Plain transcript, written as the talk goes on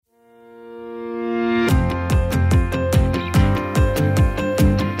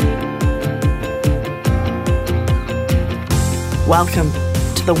Welcome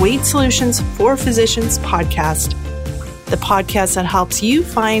to the Weight Solutions for Physicians podcast, the podcast that helps you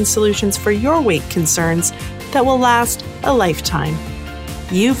find solutions for your weight concerns that will last a lifetime.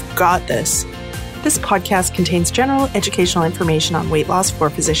 You've got this. This podcast contains general educational information on weight loss for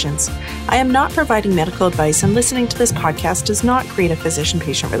physicians. I am not providing medical advice, and listening to this podcast does not create a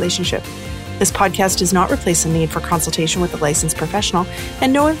physician-patient relationship. This podcast does not replace the need for consultation with a licensed professional,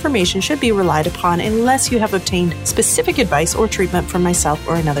 and no information should be relied upon unless you have obtained specific advice or treatment from myself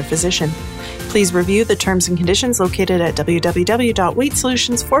or another physician. Please review the terms and conditions located at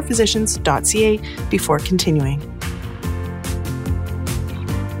www.weightsolutionsforphysicians.ca before continuing.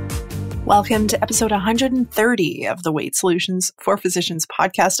 Welcome to episode 130 of the Weight Solutions for Physicians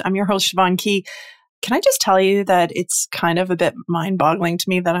podcast. I'm your host, Siobhan Key. Can I just tell you that it's kind of a bit mind-boggling to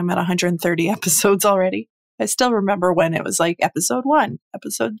me that I'm at 130 episodes already? I still remember when it was like episode 1,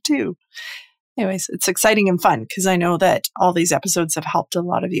 episode 2. Anyways, it's exciting and fun because I know that all these episodes have helped a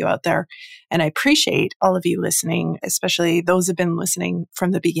lot of you out there. And I appreciate all of you listening, especially those who have been listening from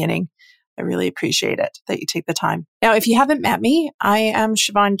the beginning. I really appreciate it that you take the time. Now, if you haven't met me, I am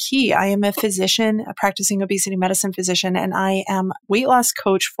Siobhan Key. I am a physician, a practicing obesity medicine physician, and I am weight loss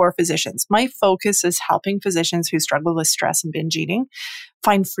coach for physicians. My focus is helping physicians who struggle with stress and binge eating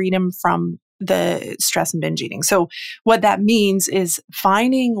find freedom from the stress and binge eating. So what that means is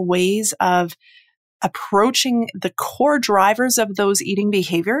finding ways of approaching the core drivers of those eating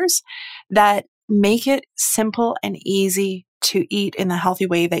behaviors that make it simple and easy to eat in the healthy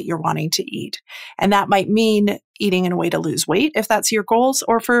way that you're wanting to eat. And that might mean eating in a way to lose weight if that's your goals.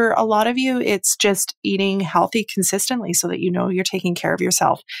 Or for a lot of you, it's just eating healthy consistently so that you know you're taking care of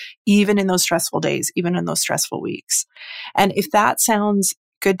yourself, even in those stressful days, even in those stressful weeks. And if that sounds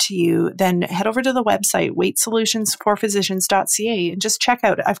good to you, then head over to the website, weightsolutionsforphysicians.ca, and just check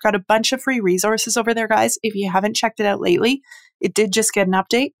out. I've got a bunch of free resources over there, guys. If you haven't checked it out lately, it did just get an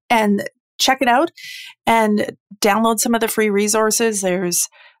update, and check it out and download some of the free resources. There's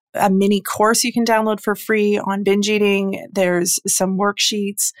a mini course you can download for free on binge eating. There's some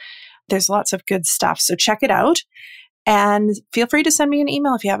worksheets. There's lots of good stuff. So check it out. And feel free to send me an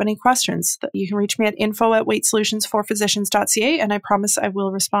email if you have any questions. You can reach me at info@weightsolutionsforphysicians.ca, and I promise I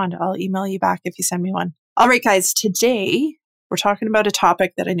will respond. I'll email you back if you send me one. All right, guys, today we're talking about a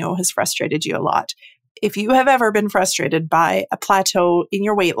topic that I know has frustrated you a lot. If you have ever been frustrated by a plateau in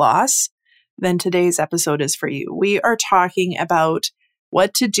your weight loss, then today's episode is for you. We are talking about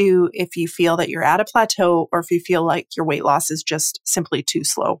what to do if you feel that you're at a plateau or if you feel like your weight loss is just simply too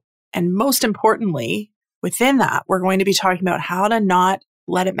slow. And most importantly, within that, we're going to be talking about how to not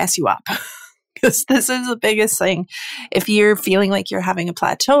let it mess you up. Because this is the biggest thing. If you're feeling like you're having a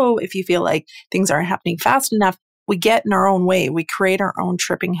plateau, if you feel like things aren't happening fast enough, we get in our own way. We create our own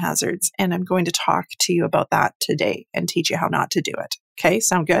tripping hazards. And I'm going to talk to you about that today and teach you how not to do it. Okay,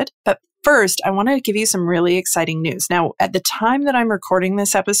 sound good? But first, I want to give you some really exciting news. Now, at the time that I'm recording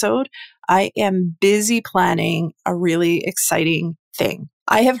this episode, I am busy planning a really exciting thing.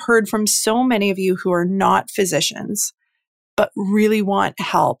 I have heard from so many of you who are not physicians, but really want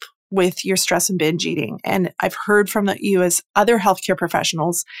help with your stress and binge eating. And I've heard from you as other healthcare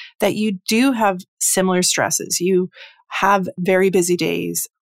professionals that you do have similar stresses. You have very busy days.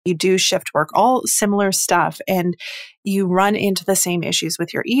 You do shift work, all similar stuff, and you run into the same issues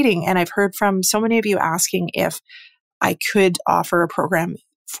with your eating. And I've heard from so many of you asking if I could offer a program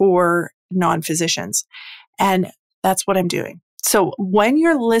for non-physicians. And that's what I'm doing. So when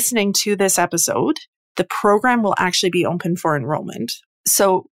you're listening to this episode, the program will actually be open for enrollment.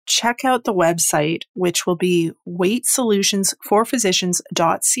 So check out the website, which will be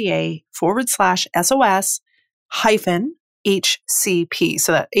weightsolutionsforphysicians.ca/SOS-HCP.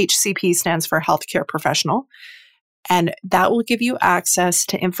 So that HCP stands for healthcare professional. And that will give you access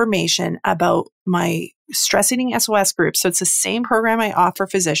to information about my stress eating SOS group. So it's the same program I offer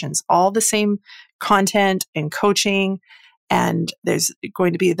physicians, all the same content and coaching. And there's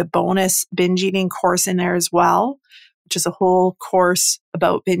going to be the bonus binge eating course in there as well, which is a whole course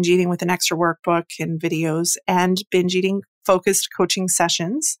about binge eating with an extra workbook and videos and binge eating focused coaching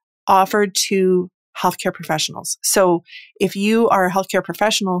sessions offered to healthcare professionals. So if you are a healthcare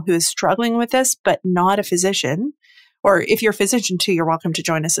professional who is struggling with this, but not a physician, or if you're a physician too, you're welcome to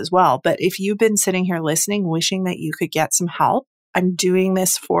join us as well. But if you've been sitting here listening, wishing that you could get some help, I'm doing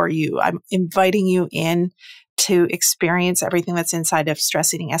this for you. I'm inviting you in to experience everything that's inside of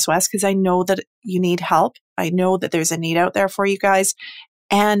Stress Eating SOS because I know that you need help. I know that there's a need out there for you guys.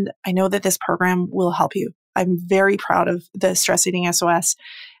 And I know that this program will help you. I'm very proud of the Stress Eating SOS.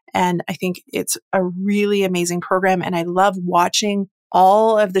 And I think it's a really amazing program. And I love watching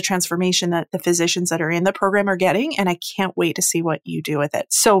all of the transformation that the physicians that are in the program are getting. And I can't wait to see what you do with it.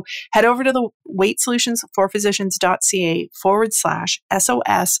 So head over to the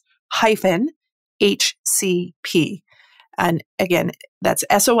weightsolutionsforphysicians.ca/SOS HCP. And again, that's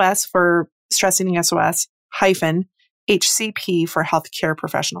SOS for stress eating SOS hyphen HCP for healthcare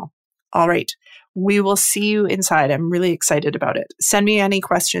professional. All right. We will see you inside. I'm really excited about it. Send me any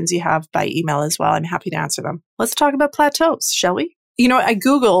questions you have by email as well. I'm happy to answer them. Let's talk about plateaus, shall we? I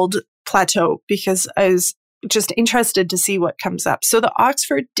Googled plateau because I was just interested to see what comes up. So the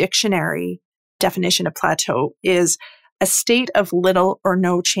Oxford Dictionary definition of plateau is a state of little or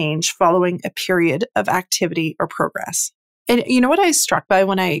no change following a period of activity or progress. And you know what I was struck by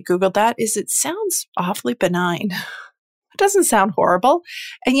when I Googled that is it sounds awfully benign. It doesn't sound horrible.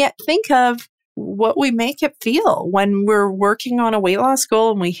 And yet think of what we make it feel when we're working on a weight loss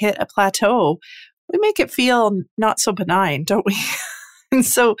goal and we hit a plateau. We make it feel not so benign, don't we? And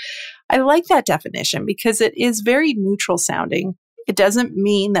so I like that definition because it is very neutral sounding. It doesn't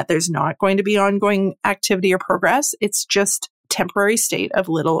mean that there's not going to be ongoing activity or progress. It's just temporary state of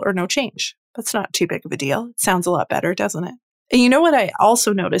little or no change. That's not too big of a deal. It sounds a lot better, doesn't it? And you know what I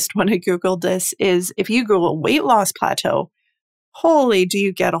also noticed when I Googled this is if you Google weight loss plateau, holy, do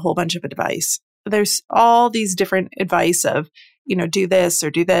you get a whole bunch of advice. There's all these different advice of, do this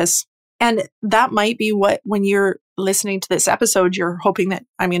or do this. And that might be what, when you're listening to this episode, you're hoping that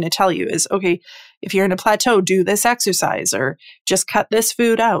I'm going to tell you is, okay, if you're in a plateau, do this exercise or just cut this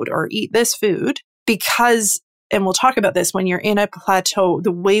food out or eat this food because, and we'll talk about this, when you're in a plateau,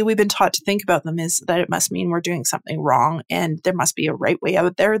 the way we've been taught to think about them is that it must mean we're doing something wrong and there must be a right way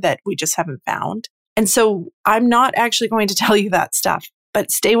out there that we just haven't found. And so I'm not actually going to tell you that stuff. But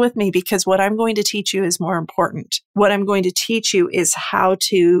stay with me because what I'm going to teach you is more important. What I'm going to teach you is how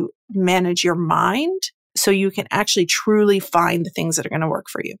to manage your mind so you can actually truly find the things that are going to work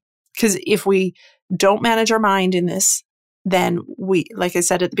for you. Because if we don't manage our mind in this, then we, like I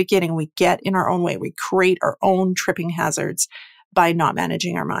said at the beginning, we get in our own way. We create our own tripping hazards by not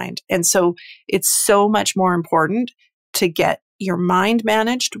managing our mind. And so it's so much more important to get your mind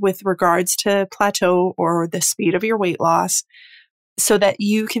managed with regards to plateau or the speed of your weight loss, so that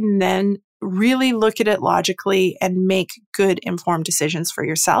you can then really look at it logically and make good informed decisions for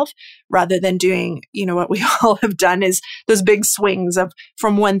yourself rather than doing, what we all have done is those big swings of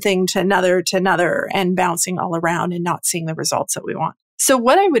from one thing to another and bouncing all around and not seeing the results that we want. So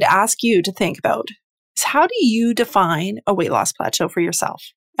what I would ask you to think about is how do you define a weight loss plateau for yourself?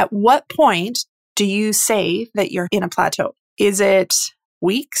 At what point do you say that you're in a plateau? Is it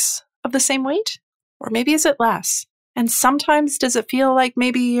weeks of the same weight? Or maybe is it less? And sometimes does it feel like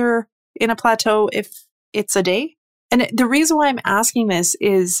maybe you're in a plateau if it's a day? And the reason why I'm asking this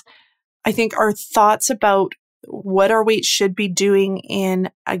is I think our thoughts about what our weight should be doing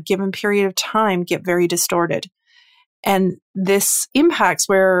in a given period of time get very distorted. And this impacts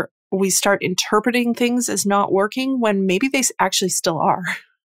where we start interpreting things as not working when maybe they actually still are.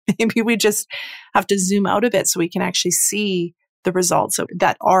 Maybe we just have to zoom out a bit so we can actually see the results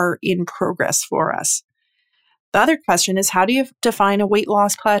that are in progress for us. The other question is, how do you define a weight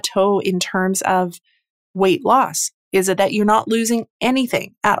loss plateau in terms of weight loss? Is it that you're not losing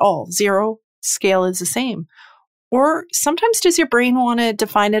anything at all? Zero, scale is the same. Or sometimes does your brain want to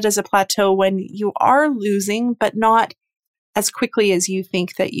define it as a plateau when you are losing, but not as quickly as you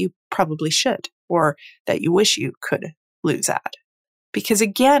think that you probably should, or that you wish you could lose at? Because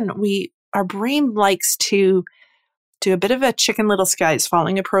again, our brain likes to do a bit of a chicken little sky is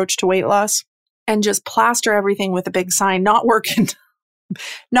falling approach to weight loss. And just plaster everything with a big sign, not working,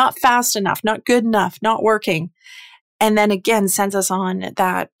 not fast enough, not good enough, not working. And then again, sends us on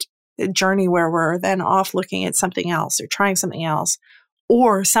that journey where we're then off looking at something else or trying something else.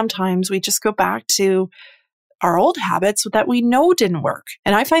 Or sometimes we just go back to our old habits that we know didn't work.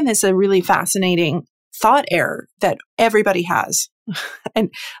 And I find this a really fascinating thought error that everybody has.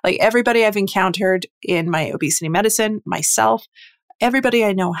 And like everybody I've encountered in my obesity medicine, myself, everybody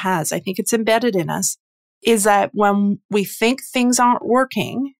I know has, I think it's embedded in us, is that when we think things aren't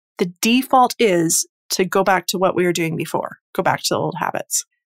working, the default is to go back to what we were doing before, go back to the old habits.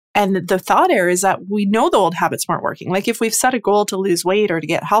 And the thought error is that we know the old habits weren't working. Like if we've set a goal to lose weight or to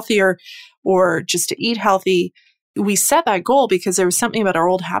get healthier or just to eat healthy, we set that goal because there was something about our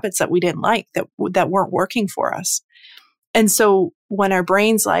old habits that we didn't like, that weren't working for us. And so when our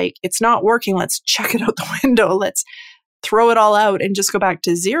brain's like, it's not working, let's chuck it out the window, let's throw it all out and just go back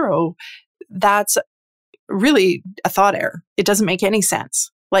to zero, that's really a thought error. It doesn't make any sense.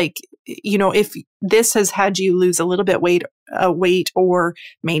 Like, if this has had you lose a little bit weight or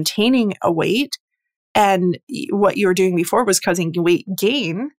maintaining a weight, and what you were doing before was causing weight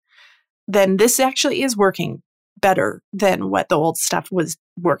gain, then this actually is working better than what the old stuff was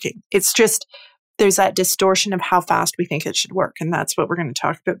working. It's just there's that distortion of how fast we think it should work. And that's what we're going to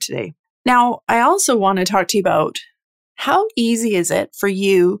talk about today. Now, I also want to talk to you about how easy is it for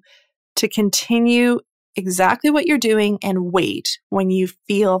you to continue exactly what you're doing and wait when you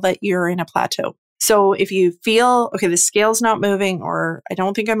feel that you're in a plateau. So if you feel, okay, the scale's not moving, or I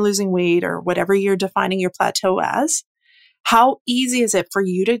don't think I'm losing weight, or whatever you're defining your plateau as, how easy is it for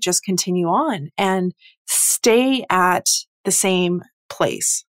you to just continue on and stay at the same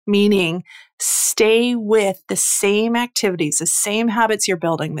place? Meaning stay with the same activities, the same habits you're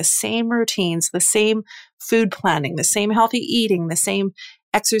building, the same routines, the same food planning, the same healthy eating, the same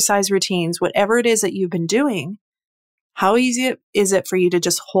exercise routines, whatever it is that you've been doing. How easy is it for you to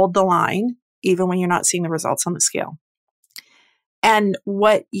just hold the line even when you're not seeing the results on the scale? And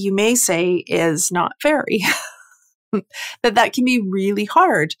what you may say is not very. that can be really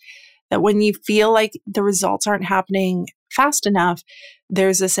hard. That when you feel like the results aren't happening fast enough,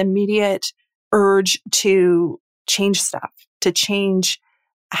 there's this immediate urge to change stuff, to change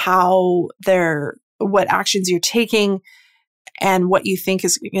what actions you're taking and what you think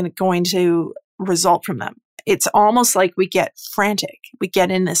is going to result from them. It's almost like we get frantic. We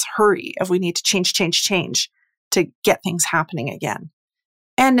get in this hurry of we need to change to get things happening again.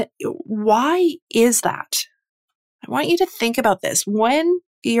 And why is that? I want you to think about this. When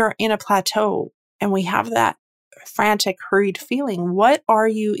you're in a plateau and we have that frantic, hurried feeling, what are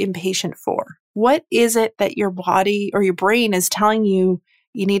you impatient for? What is it that your body or your brain is telling you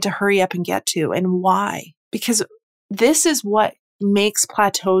you need to hurry up and get to, and why? Because this is what makes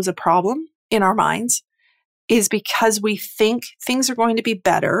plateaus a problem in our minds, is because we think things are going to be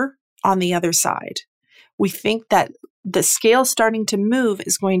better on the other side. We think that the scale starting to move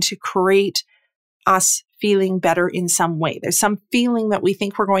is going to create us feeling better in some way. There's some feeling that we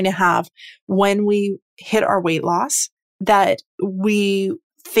think we're going to have when we hit our weight loss that we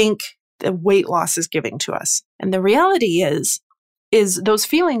think the weight loss is giving to us. And the reality is those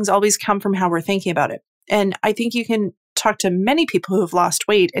feelings always come from how we're thinking about it. And I think you can talk to many people who have lost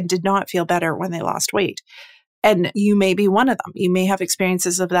weight and did not feel better when they lost weight. And you may be one of them. You may have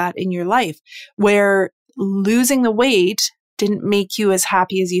experiences of that in your life where losing the weight didn't make you as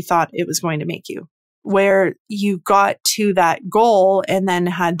happy as you thought it was going to make you, where you got to that goal and then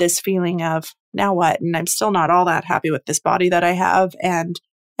had this feeling of, now what? And I'm still not all that happy with this body that I have. And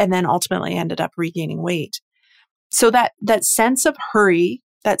then ultimately ended up regaining weight. So that sense of hurry,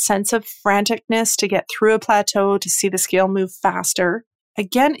 that sense of franticness to get through a plateau, to see the scale move faster,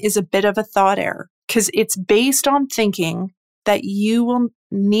 again, is a bit of a thought error, because it's based on thinking that you will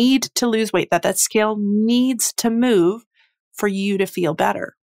need to lose weight, that scale needs to move for you to feel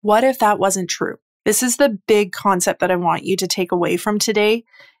better. What if that wasn't true? This is the big concept that I want you to take away from today,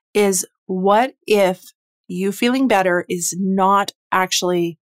 is what if you feeling better is not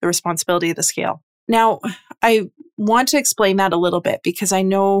actually the responsibility of the scale? Now, I want to explain that a little bit because I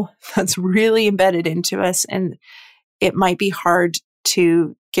know that's really embedded into us and it might be hard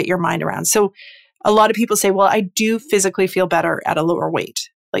to get your mind around. So a lot of people say, well, I do physically feel better at a lower weight.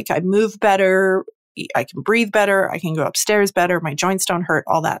 Like I move better, I can breathe better, I can go upstairs better, my joints don't hurt,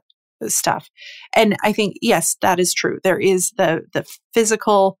 all that stuff. And I think, yes, that is true. There is the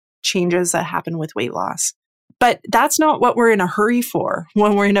physical changes that happen with weight loss. But that's not what we're in a hurry for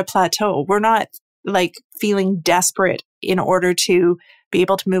when we're in a plateau. We're not like feeling desperate in order to be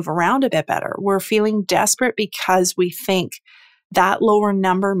able to move around a bit better. We're feeling desperate because we think that lower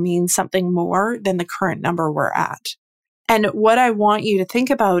number means something more than the current number we're at. And what I want you to think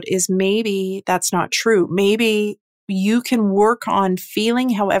about is maybe that's not true. Maybe you can work on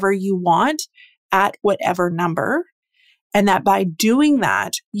feeling however you want at whatever number. And that by doing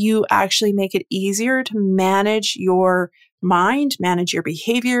that, you actually make it easier to manage your mind, manage your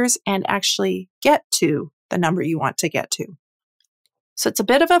behaviors, and actually get to the number you want to get to. So it's a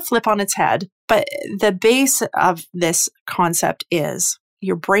bit of a flip on its head, but the base of this concept is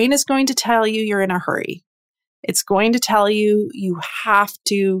your brain is going to tell you you're in a hurry. It's going to tell you you have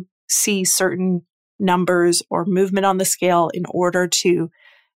to see certain numbers or movement on the scale in order to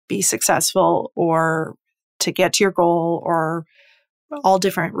be successful or to get to your goal, or all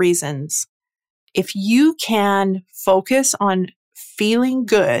different reasons. If you can focus on feeling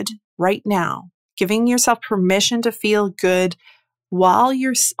good right now, giving yourself permission to feel good while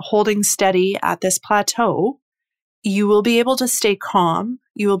you're holding steady at this plateau, you will be able to stay calm.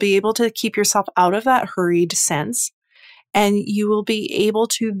 You will be able to keep yourself out of that hurried sense, and you will be able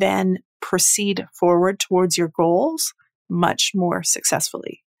to then proceed forward towards your goals much more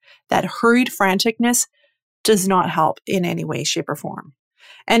successfully. that hurried franticness does not help in any way, shape, or form.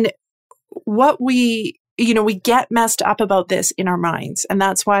 And what we get messed up about this in our minds. And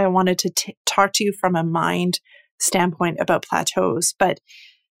that's why I wanted to talk to you from a mind standpoint about plateaus. But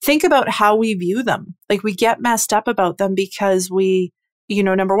think about how we view them. Like, we get messed up about them because we,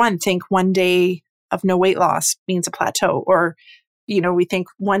 number one, think one day of no weight loss means a plateau. Or, we think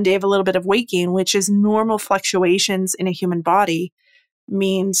one day of a little bit of weight gain, which is normal fluctuations in a human body,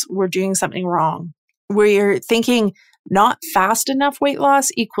 means we're doing something wrong. We're thinking not fast enough weight loss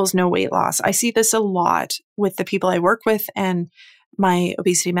equals no weight loss. I see this a lot with the people I work with and my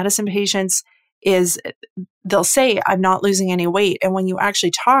obesity medicine patients. Is they'll say, I'm not losing any weight. And when you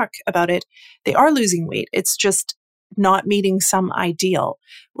actually talk about it, they are losing weight. It's just not meeting some ideal.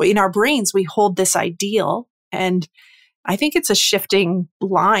 In our brains, we hold this ideal. And I think it's a shifting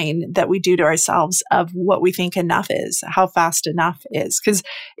line that we do to ourselves of what we think enough is, how fast enough is. Because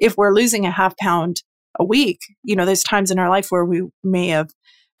if we're losing a half pound a week, there's times in our life where we may have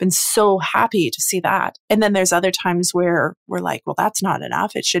been so happy to see that. And then there's other times where we're like, well, that's not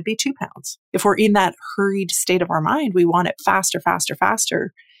enough. It should be 2 pounds. If we're in that hurried state of our mind, we want it faster, faster,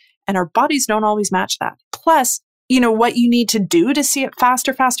 faster. And our bodies don't always match that. Plus, what you need to do to see it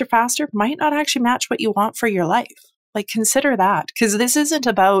faster, faster, faster might not actually match what you want for your life. Like, consider that, because this isn't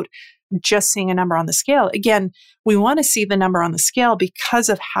about just seeing a number on the scale. Again, we want to see the number on the scale because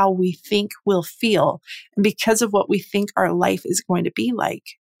of how we think we'll feel and because of what we think our life is going to be like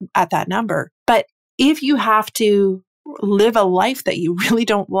at that number. But if you have to live a life that you really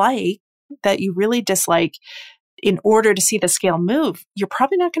don't like, that you really dislike in order to see the scale move, you're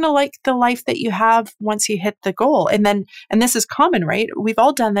probably not going to like the life that you have once you hit the goal. And this is common, right? We've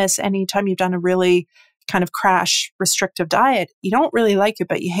all done this. Anytime you've done a really kind of crash restrictive diet, you don't really like it,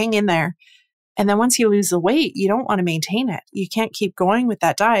 but you hang in there. And then once you lose the weight, you don't want to maintain it. You can't keep going with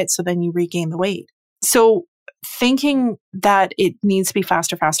that diet. So then you regain the weight. So thinking that it needs to be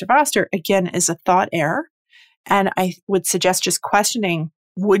faster, faster, faster, again, is a thought error. And I would suggest just questioning,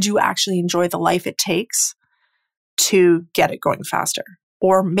 would you actually enjoy the life it takes to get it going faster?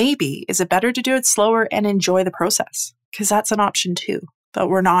 Or maybe, is it better to do it slower and enjoy the process? Because that's an option too, but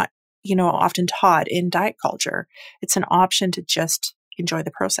we're not, often taught in diet culture. It's an option to just enjoy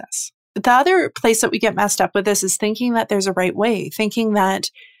the process. The other place that we get messed up with this is thinking that there's a right way, thinking that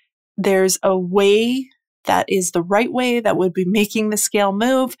there's a way that is the right way that would be making the scale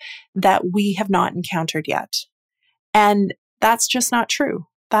move that we have not encountered yet. And that's just not true.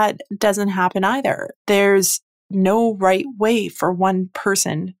 That doesn't happen either. There's no right way for one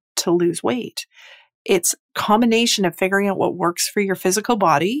person to lose weight. It's a combination of figuring out what works for your physical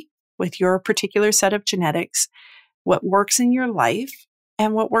body with your particular set of genetics, what works in your life,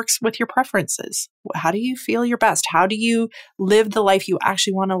 and what works with your preferences. How do you feel your best? How do you live the life you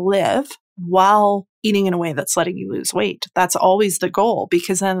actually want to live while eating in a way that's letting you lose weight? That's always the goal,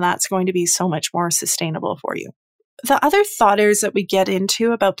 because then that's going to be so much more sustainable for you. The other thought errors that we get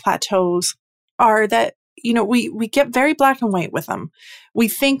into about plateaus are that, we get very black and white with them. We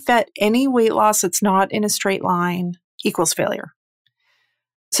think that any weight loss that's not in a straight line equals failure.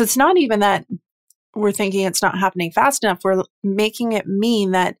 So it's not even that we're thinking it's not happening fast enough. We're making it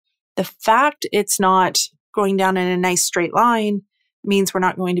mean that the fact it's not going down in a nice straight line means we're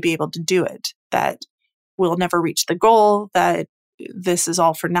not going to be able to do it, that we'll never reach the goal, that this is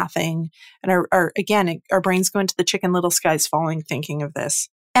all for nothing. And our brains go into the chicken little skies falling thinking of this.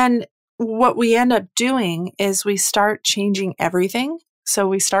 And what we end up doing is we start changing everything. So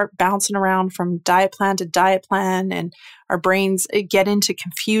we start bouncing around from diet plan to diet plan, and our brains get into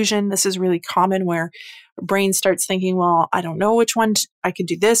confusion. This is really common, where our brain starts thinking, well, I don't know which one, I could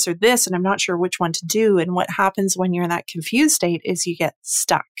do this or this, and I'm not sure which one to do. And what happens when you're in that confused state is you get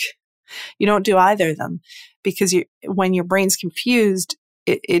stuck. You don't do either of them, because when your brain's confused,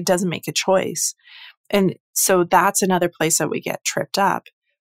 it doesn't make a choice. And so that's another place that we get tripped up.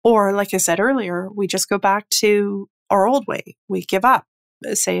 Or, like I said earlier, we just go back to our old way. We give up,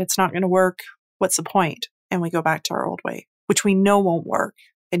 say it's not going to work. What's the point? And we go back to our old way, which we know won't work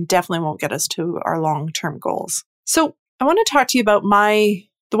and definitely won't get us to our long-term goals. So I want to talk to you about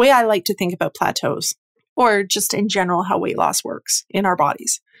the way I like to think about plateaus, or just in general, how weight loss works in our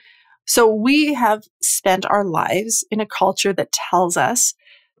bodies. So we have spent our lives in a culture that tells us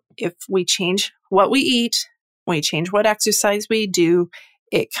if we change what we eat, we change what exercise we do,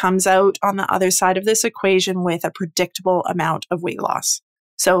 it comes out on the other side of this equation with a predictable amount of weight loss.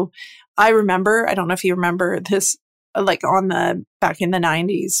 So I remember, I don't know if you remember this, like back in the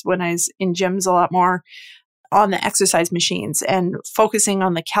 90s when I was in gyms a lot more, on the exercise machines and focusing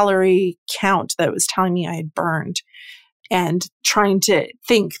on the calorie count that was telling me I had burned. and trying to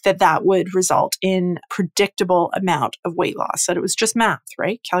think that that would result in predictable amount of weight loss, that it was just math,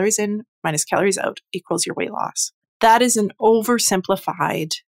 right? Calories in minus calories out equals your weight loss. That is an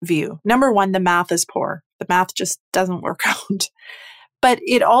oversimplified view. Number one, the math is poor. The math just doesn't work out. But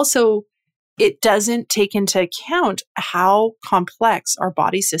it doesn't take into account how complex our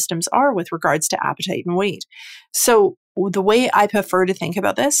body systems are with regards to appetite and weight. So the way I prefer to think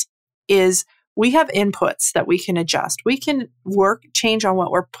about this is we have inputs that we can adjust. We can change on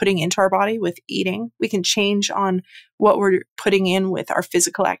what we're putting into our body with eating. We can change on what we're putting in with our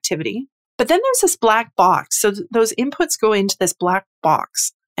physical activity. But then there's this black box. So those inputs go into this black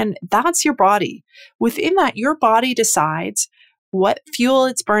box, and that's your body. Within that, your body decides what fuel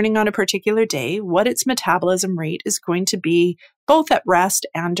it's burning on a particular day, what its metabolism rate is going to be, both at rest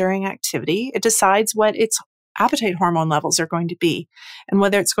and during activity. It decides what its appetite hormone levels are going to be, and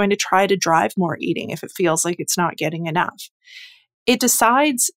whether it's going to try to drive more eating if it feels like it's not getting enough. It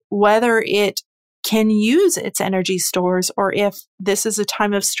decides whether it can use its energy stores, or if this is a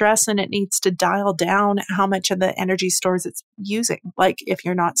time of stress and it needs to dial down how much of the energy stores it's using, like if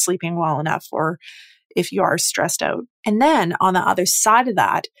you're not sleeping well enough or if you are stressed out. And then on the other side of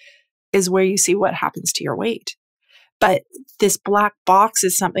that is where you see what happens to your weight. But this black box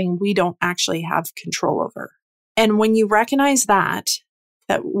is something we don't actually have control over. And when you recognize that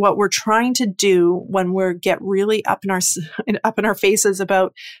what we're trying to do when we get really up in our faces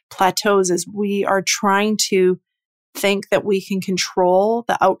about plateaus is we are trying to think that we can control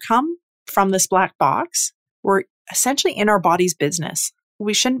the outcome from this black box. We're essentially in our body's business.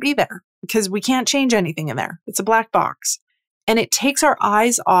 We shouldn't be there because we can't change anything in there. It's a black box. And it takes our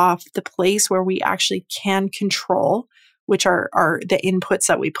eyes off the place where we actually can control, which are the inputs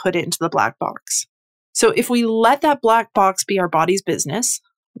that we put into the black box. So if we let that black box be our body's business,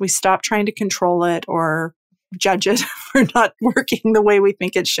 we stop trying to control it or judge it for not working the way we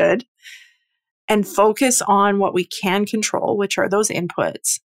think it should, and focus on what we can control, which are those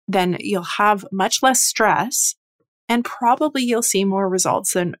inputs, then you'll have much less stress and probably you'll see more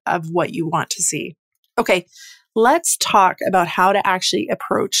results of what you want to see. Okay, let's talk about how to actually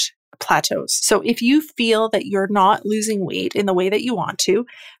approach plateaus. So if you feel that you're not losing weight in the way that you want to,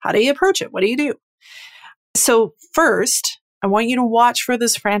 how do you approach it? What do you do? So first, I want you to watch for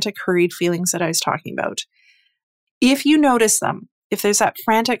those frantic, hurried feelings that I was talking about. If you notice them, if there's that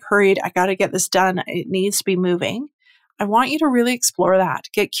frantic, hurried, I got to get this done, it needs to be moving, I want you to really explore that.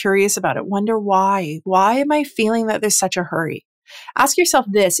 Get curious about it. Wonder why. Why am I feeling that there's such a hurry? Ask yourself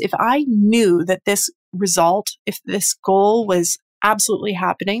this: if I knew that this result, if this goal was absolutely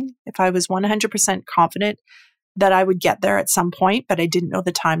happening, if I was 100% confident that I would get there at some point, but I didn't know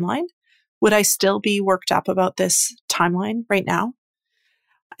the timeline, would I still be worked up about this timeline right now?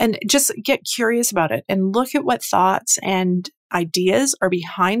 And just get curious about it and look at what thoughts and ideas are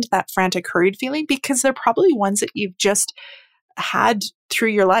behind that frantic, hurried feeling, because they're probably ones that you've just had through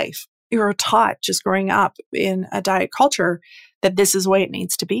your life. You were taught just growing up in a diet culture that this is the way it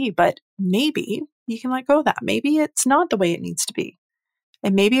needs to be, but maybe you can let go of that. Maybe it's not the way it needs to be.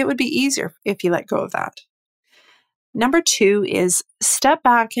 And maybe it would be easier if you let go of that. Number 2 is step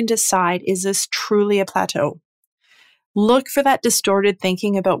back and decide, is this truly a plateau? Look for that distorted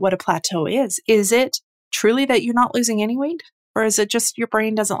thinking about what a plateau is. Is it truly that you're not losing any weight? Or is it just your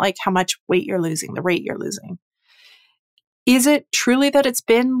brain doesn't like how much weight you're losing, the rate you're losing? Is it truly that it's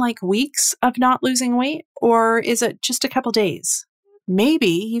been like weeks of not losing weight? Or is it just a couple days? Maybe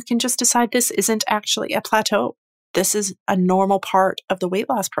you can just decide this isn't actually a plateau. This is a normal part of the weight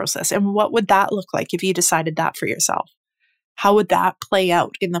loss process. And what would that look like if you decided that for yourself? How would that play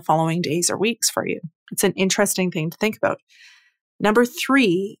out in the following days or weeks for you? It's an interesting thing to think about. Number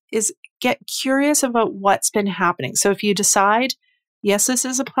 3 is get curious about what's been happening. So if you decide, yes, this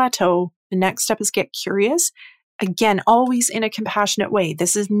is a plateau, the next step is get curious. Again, always in a compassionate way.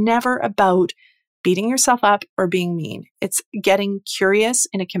 This is never about beating yourself up or being mean. It's getting curious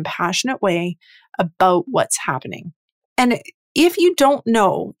in a compassionate way about what's happening. And if you don't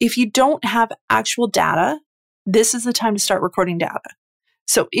know, if you don't have actual data, this is the time to start recording data.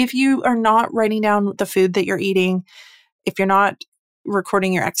 So if you are not writing down the food that you're eating, if you're not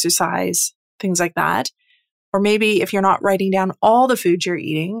recording your exercise, things like that, or maybe if you're not writing down all the food you're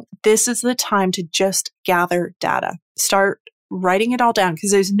eating, this is the time to just gather data. Start writing it all down,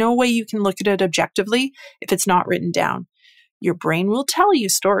 because there's no way you can look at it objectively if it's not written down. Your brain will tell you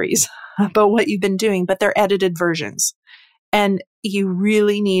stories about what you've been doing, but they're edited versions. And you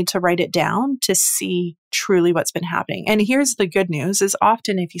really need to write it down to see truly what's been happening. And here's the good news is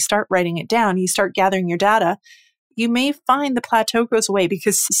often if you start writing it down, you start gathering your data, you may find the plateau goes away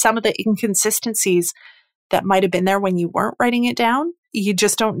because some of the inconsistencies that might have been there when you weren't writing it down, you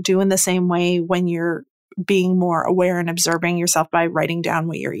just don't do in the same way when you're being more aware and observing yourself by writing down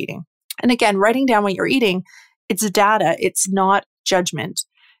what you're eating. And again, writing down what you're eating, it's data. It's not judgment.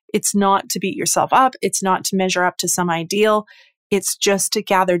 It's not to beat yourself up. It's not to measure up to some ideal. It's just to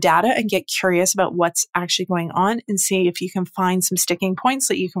gather data and get curious about what's actually going on and see if you can find some sticking points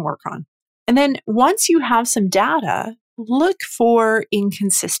that you can work on. And then once you have some data, look for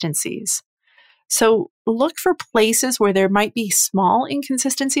inconsistencies. So look for places where there might be small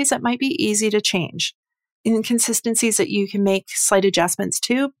inconsistencies that might be easy to change. Inconsistencies that you can make slight adjustments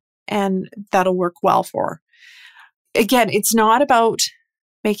to, and that'll work well for. Again, it's not about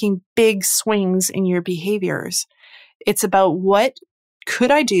making big swings in your behaviors. It's about what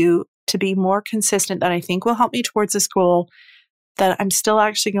could I do to be more consistent that I think will help me towards this goal that I'm still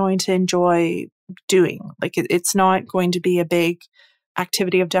actually going to enjoy doing. Like it's not going to be a big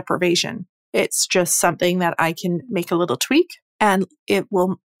activity of deprivation. It's just something that I can make a little tweak and it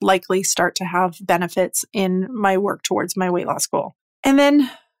will likely start to have benefits in my work towards my weight loss goal. And then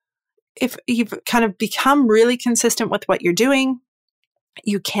if you've kind of become really consistent with what you're doing,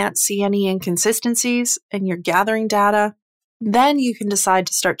 you can't see any inconsistencies and you're gathering data, then you can decide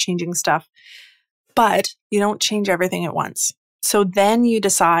to start changing stuff. But you don't change everything at once. So then you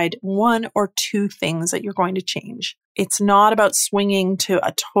decide 1 or 2 things that you're going to change. It's not about swinging to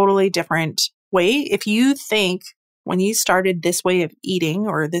a totally different way. If you think when you started this way of eating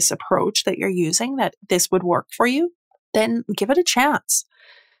or this approach that you're using that this would work for you, then give it a chance.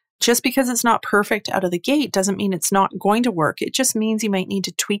 Just because it's not perfect out of the gate doesn't mean it's not going to work. It just means you might need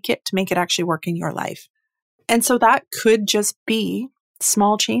to tweak it to make it actually work in your life. And so that could just be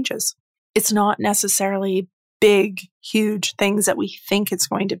small changes. It's not necessarily big, huge things that we think it's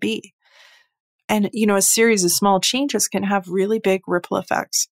going to be. And, a series of small changes can have really big ripple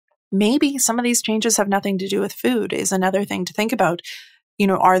effects. Maybe some of these changes have nothing to do with food is another thing to think about.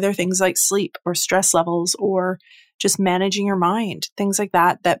 Are there things like sleep or stress levels or just managing your mind, things like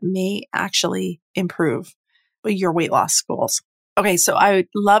that may actually improve your weight loss goals. Okay, so I would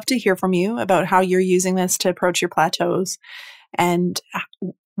love to hear from you about how you're using this to approach your plateaus and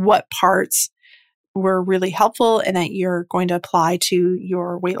what parts were really helpful and that you're going to apply to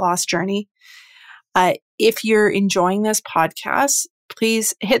your weight loss journey. If you're enjoying this podcast,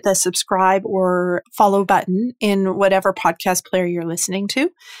 please hit the subscribe or follow button in whatever podcast player you're listening to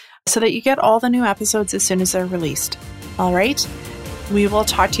so that you get all the new episodes as soon as they're released. All right. We will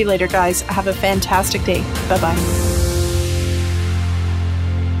talk to you later, guys. Have a fantastic day. Bye-bye.